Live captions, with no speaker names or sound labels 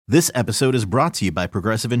This episode is brought to you by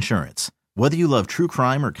Progressive Insurance. Whether you love true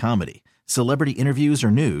crime or comedy, celebrity interviews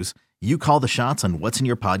or news, you call the shots on what's in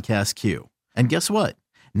your podcast queue. And guess what?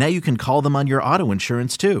 Now you can call them on your auto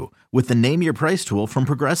insurance too with the Name Your Price tool from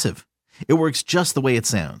Progressive. It works just the way it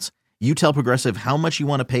sounds. You tell Progressive how much you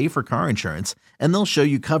want to pay for car insurance, and they'll show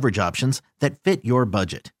you coverage options that fit your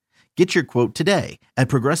budget. Get your quote today at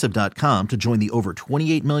Progressive.com to join the over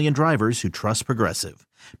 28 million drivers who trust Progressive.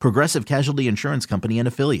 Progressive Casualty Insurance Company and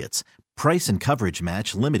Affiliates. Price and coverage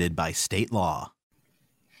match limited by state law.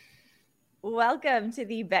 Welcome to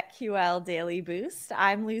the BetQL Daily Boost.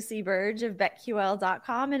 I'm Lucy Burge of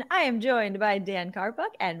BetQL.com, and I am joined by Dan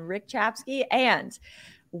Karpuk and Rick Chapsky. And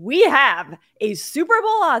we have a Super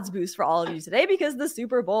Bowl odds boost for all of you today because the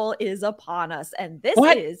Super Bowl is upon us. And it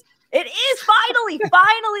is finally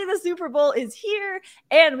the Super Bowl is here,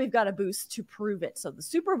 and we've got a boost to prove it. So the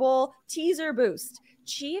Super Bowl teaser boost,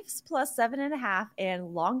 Chiefs plus 7.5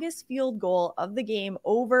 and longest field goal of the game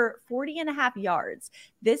over 40.5 yards.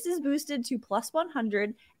 This is boosted to plus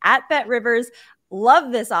 100 at BetRivers.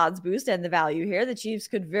 Love this odds boost and the value here. The Chiefs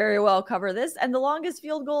could very well cover this, and the longest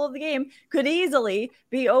field goal of the game could easily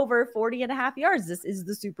be over 40.5 yards. This is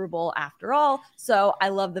the Super Bowl after all. So I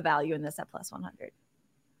love the value in this at plus 100.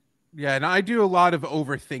 Yeah, and I do a lot of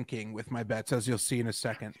overthinking with my bets, as you'll see in a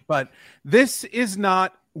second. But this is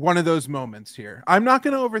not one of those moments here. I'm not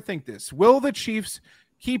going to overthink this. Will the Chiefs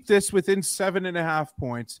keep this within 7.5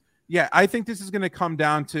 points? Yeah, I think this is going to come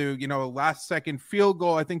down to, a last-second field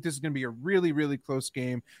goal. I think this is going to be a really, really close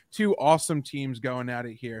game. Two awesome teams going at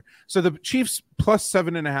it here. So the Chiefs plus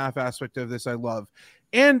 7.5 aspect of this I love.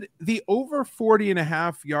 And the over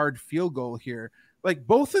 40.5 yard field goal here, like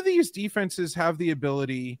both of these defenses have the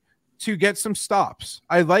ability to get some stops.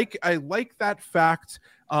 I like that fact.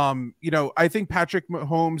 I think Patrick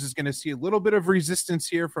Mahomes is going to see a little bit of resistance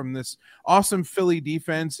here from this awesome Philly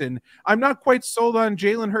defense. And I'm not quite sold on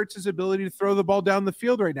Jalen Hurts' ability to throw the ball down the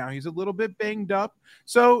field right now. He's a little bit banged up.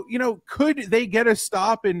 So, could they get a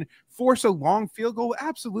stop and force a long field goal?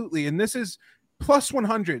 Absolutely. And this is plus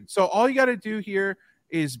 100. So all you got to do here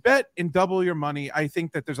is bet and double your money. I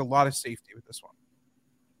think that there's a lot of safety with this one.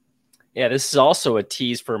 Yeah, this is also a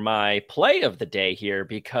tease for my play of the day here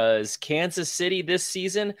because Kansas City this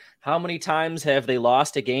season, how many times have they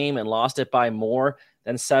lost a game and lost it by more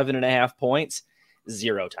than 7.5 points?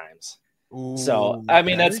 0 times. Ooh, so, I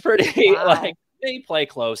mean, that's pretty, wow. They play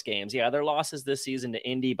close games. Yeah, their losses this season to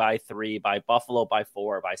Indy by 3, by Buffalo by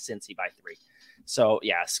 4, by Cincy by 3. So,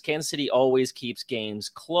 yes, Kansas City always keeps games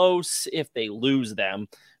close if they lose them,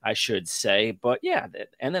 I should say. But, yeah,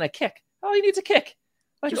 and then a kick. All he needs a kick.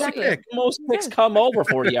 Exactly. Most kicks come over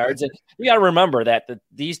 40 yards. And you got to remember that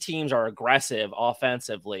these teams are aggressive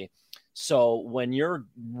offensively. So when you're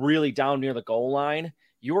really down near the goal line,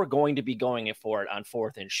 you are going to be going for it on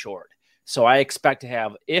 4th and short. So I expect to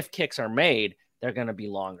have, if kicks are made, they're going to be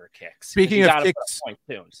longer kicks. Speaking of kicks,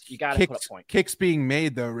 you got to put a point. Kicks being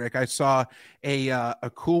made, though, Rick, I saw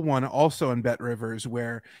a cool one also in BetRivers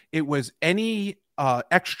where it was any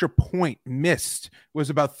extra point missed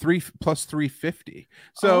was about 3 plus 350.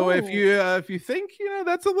 So if you think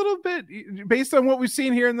that's a little bit based on what we've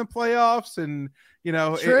seen here in the playoffs and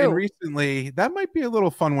and recently, that might be a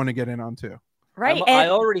little fun one to get in on too. Right. I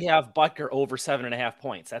already have Butker over 7.5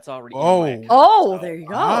 points. That's already. There you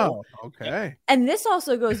go. Wow, okay. And this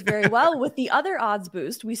also goes very well with the other odds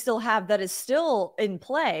boost we still have that is still in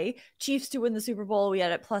play. Chiefs to win the Super Bowl, we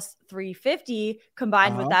had at plus 350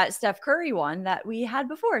 combined with that Steph Curry one that we had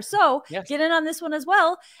before. So get in on this one as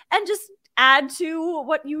well and just add to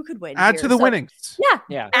what you could win. Add to the winnings.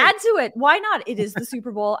 Yeah. Add to it. Why not? It is the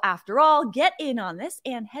Super Bowl after all. Get in on this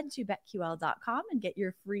and head to BetQL.com and get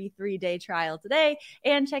your free 3-day trial today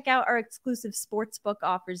and check out our exclusive sportsbook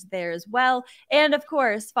offers there as well. And of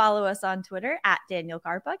course, follow us on Twitter at Daniel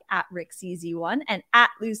Karpuk, at RickCZ1, and at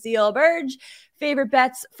Lucille Burge. Favorite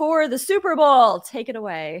bets for the Super Bowl. Take it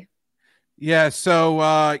away. Yeah, so,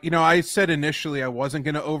 I said initially I wasn't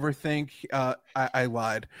going to overthink. I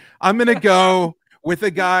lied. I'm going to go with a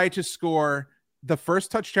guy to score the first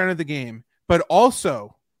touchdown of the game, but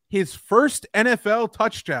also his first NFL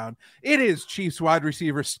touchdown. It is Chiefs wide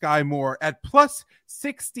receiver Sky Moore at plus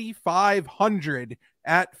 6,500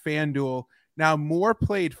 at FanDuel. Now, Moore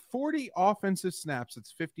played 40 offensive snaps.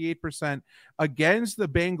 It's 58% against the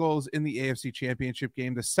Bengals in the AFC Championship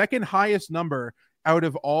game, the second highest number out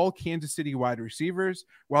of all Kansas City wide receivers.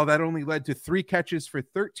 While that only led to 3 catches for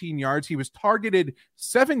 13 yards, he was targeted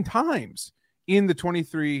 7 times in the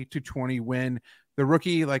 23-20 win. The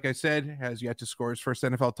rookie, like I said, has yet to score his first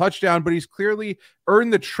NFL touchdown, but he's clearly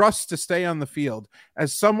earned the trust to stay on the field.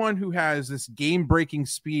 As someone who has this game-breaking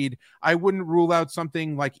speed, I wouldn't rule out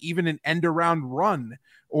something like even an end-around run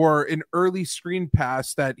or an early screen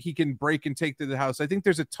pass that he can break and take to the house. I think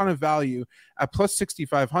there's a ton of value at plus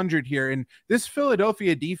 6,500 here. And this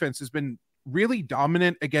Philadelphia defense has been really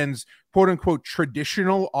dominant against quote unquote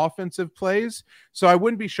traditional offensive plays. So I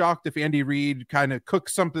wouldn't be shocked if Andy Reid kind of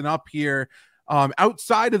cooks something up here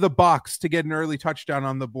outside of the box to get an early touchdown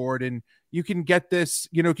on the board. And you can get this,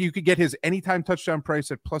 you could get his anytime touchdown price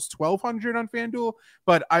at plus 1,200 on FanDuel,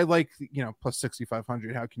 but I like, plus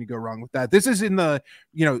 6,500. How can you go wrong with that? This is in the,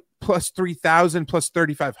 plus 3,000, plus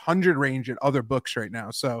 3,500 range at other books right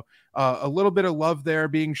now. So a little bit of love there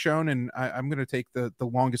being shown, and I'm going to take the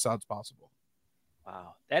longest odds possible.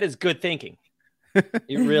 Wow. That is good thinking.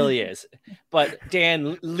 It really is. But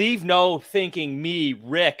Dan, leave no thinking me,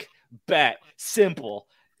 Rick, bet simple.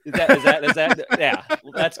 Is that yeah,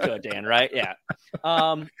 that's good, Dan, right? Yeah.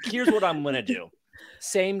 Here's what I'm going to do.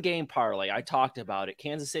 Same game parlay. I talked about it.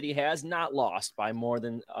 Kansas City has not lost by more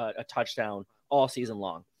than a touchdown all season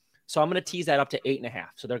long. So I'm going to tease that up to 8.5.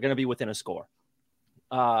 So they're going to be within a score.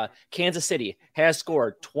 Kansas City has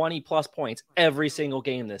scored 20 plus points every single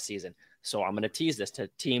game this season. So I'm going to tease this to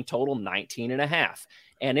team total 19.5.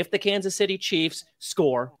 And if the Kansas City Chiefs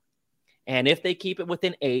score, and if they keep it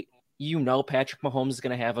within 8, Patrick Mahomes is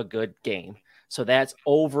going to have a good game. So that's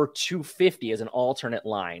over 250 as an alternate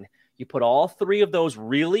line. You put all three of those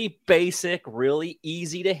really basic, really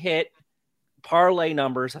easy to hit parlay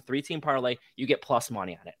numbers, a 3-team parlay, you get plus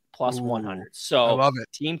money on it, plus 100. So I love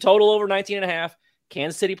it. Team total over 19.5,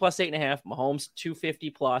 Kansas City plus 8.5, Mahomes 250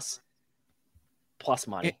 plus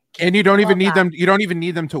money. And you don't even need them. You don't even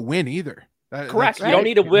need them to win either. Correct. You don't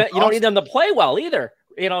need to win. You don't need them to play well either.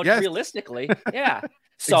 Realistically. Yeah.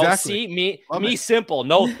 So exactly. See me simple.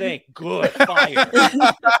 No think. Good. Fire.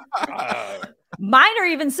 Mine are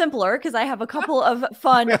even simpler because I have a couple of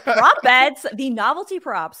fun prop bets. The novelty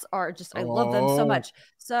props are just, I love them so much.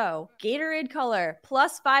 So Gatorade color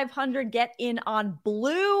plus 500, get in on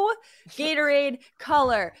blue Gatorade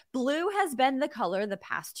color. Blue has been the color the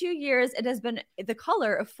past 2 years. It has been the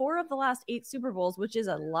color of 4 of the last 8 Super Bowls, which is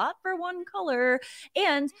a lot for one color.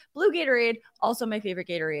 And blue Gatorade, also my favorite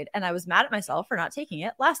Gatorade. And I was mad at myself for not taking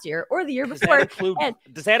it last year or the year before.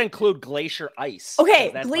 Does that include Glacier Ice?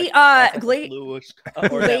 Okay. Glacier. Is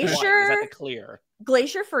that the clear?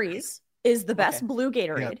 Glacier Freeze is the best blue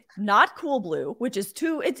Gatorade, not Cool Blue, which is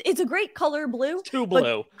it's a great color blue. Too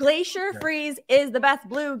blue. Glacier Freeze is the best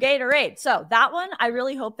blue Gatorade. So that one, I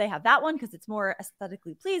really hope they have that one because it's more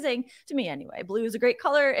aesthetically pleasing to me anyway. Blue is a great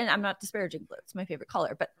color, and I'm not disparaging blue. It's my favorite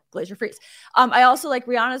color, but Glacier Freeze. I also like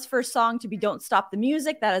Rihanna's first song to be Don't Stop the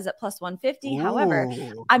Music. That is at plus 150. Ooh. However,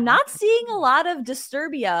 I'm not seeing a lot of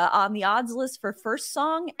Disturbia on the odds list for first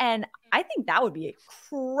song, and I think that would be a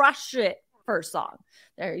crush it first song.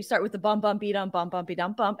 There, you start with the bump, bumpy, dump, bump, bumpy,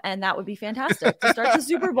 dump, bump, and that would be fantastic to start the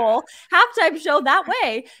Super Bowl halftime show that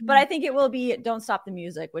way. But I think it will be Don't Stop the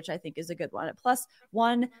Music, which I think is a good one at plus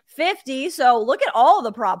 150. So look at all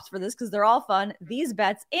the props for this because they're all fun. These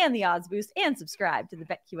bets and the odds boost, and subscribe to the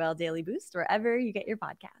BetQL Daily Boost wherever you get your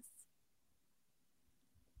podcasts.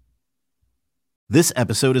 This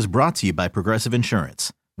episode is brought to you by Progressive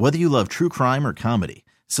Insurance. Whether you love true crime or comedy,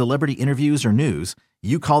 celebrity interviews or news,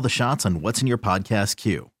 you call the shots on what's in your podcast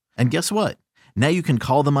queue. And guess what? Now you can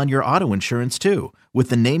call them on your auto insurance too with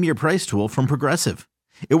the Name Your Price tool from Progressive.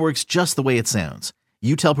 It works just the way it sounds.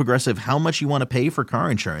 You tell Progressive how much you want to pay for car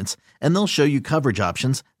insurance, and they'll show you coverage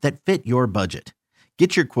options that fit your budget.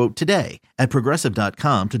 Get your quote today at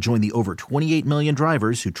Progressive.com to join the over 28 million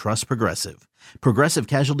drivers who trust Progressive. Progressive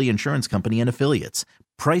Casualty Insurance Company and Affiliates.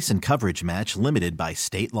 Price and coverage match limited by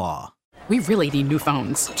state law. We really need new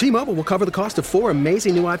phones. T-Mobile will cover the cost of 4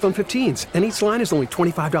 amazing new iPhone 15s, and each line is only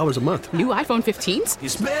 $25 a month. New iPhone 15s?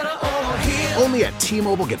 It's better over here. Only at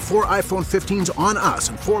T-Mobile, get 4 iPhone 15s on us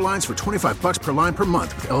and 4 lines for $25 per line per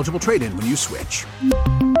month with eligible trade-in when you switch.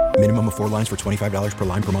 Minimum of 4 lines for $25 per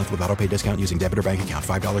line per month with autopay discount using debit or bank account.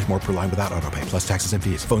 $5 more per line without autopay, plus taxes and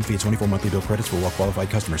fees. Phone fee at 24 monthly bill credits for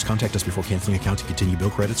well-qualified customers. Contact us before canceling account to continue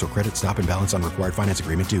bill credits or credit stop and balance on required finance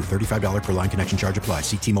agreement due. $35 per line connection charge applies.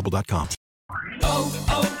 See T-Mobile.com.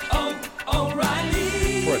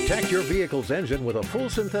 O'Reilly. Protect your vehicle's engine with a full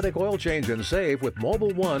synthetic oil change and save with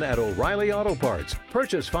Mobil 1 at O'Reilly Auto Parts.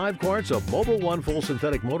 Purchase 5 quarts of Mobil 1 full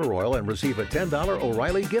synthetic motor oil and receive a $10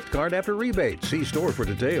 O'Reilly gift card after rebate. See store for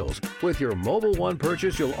details. With your Mobil 1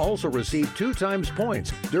 purchase, you'll also receive 2 times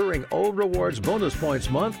points during O Rewards Bonus Points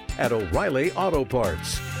Month at O'Reilly Auto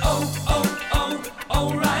Parts.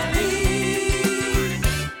 O'Reilly.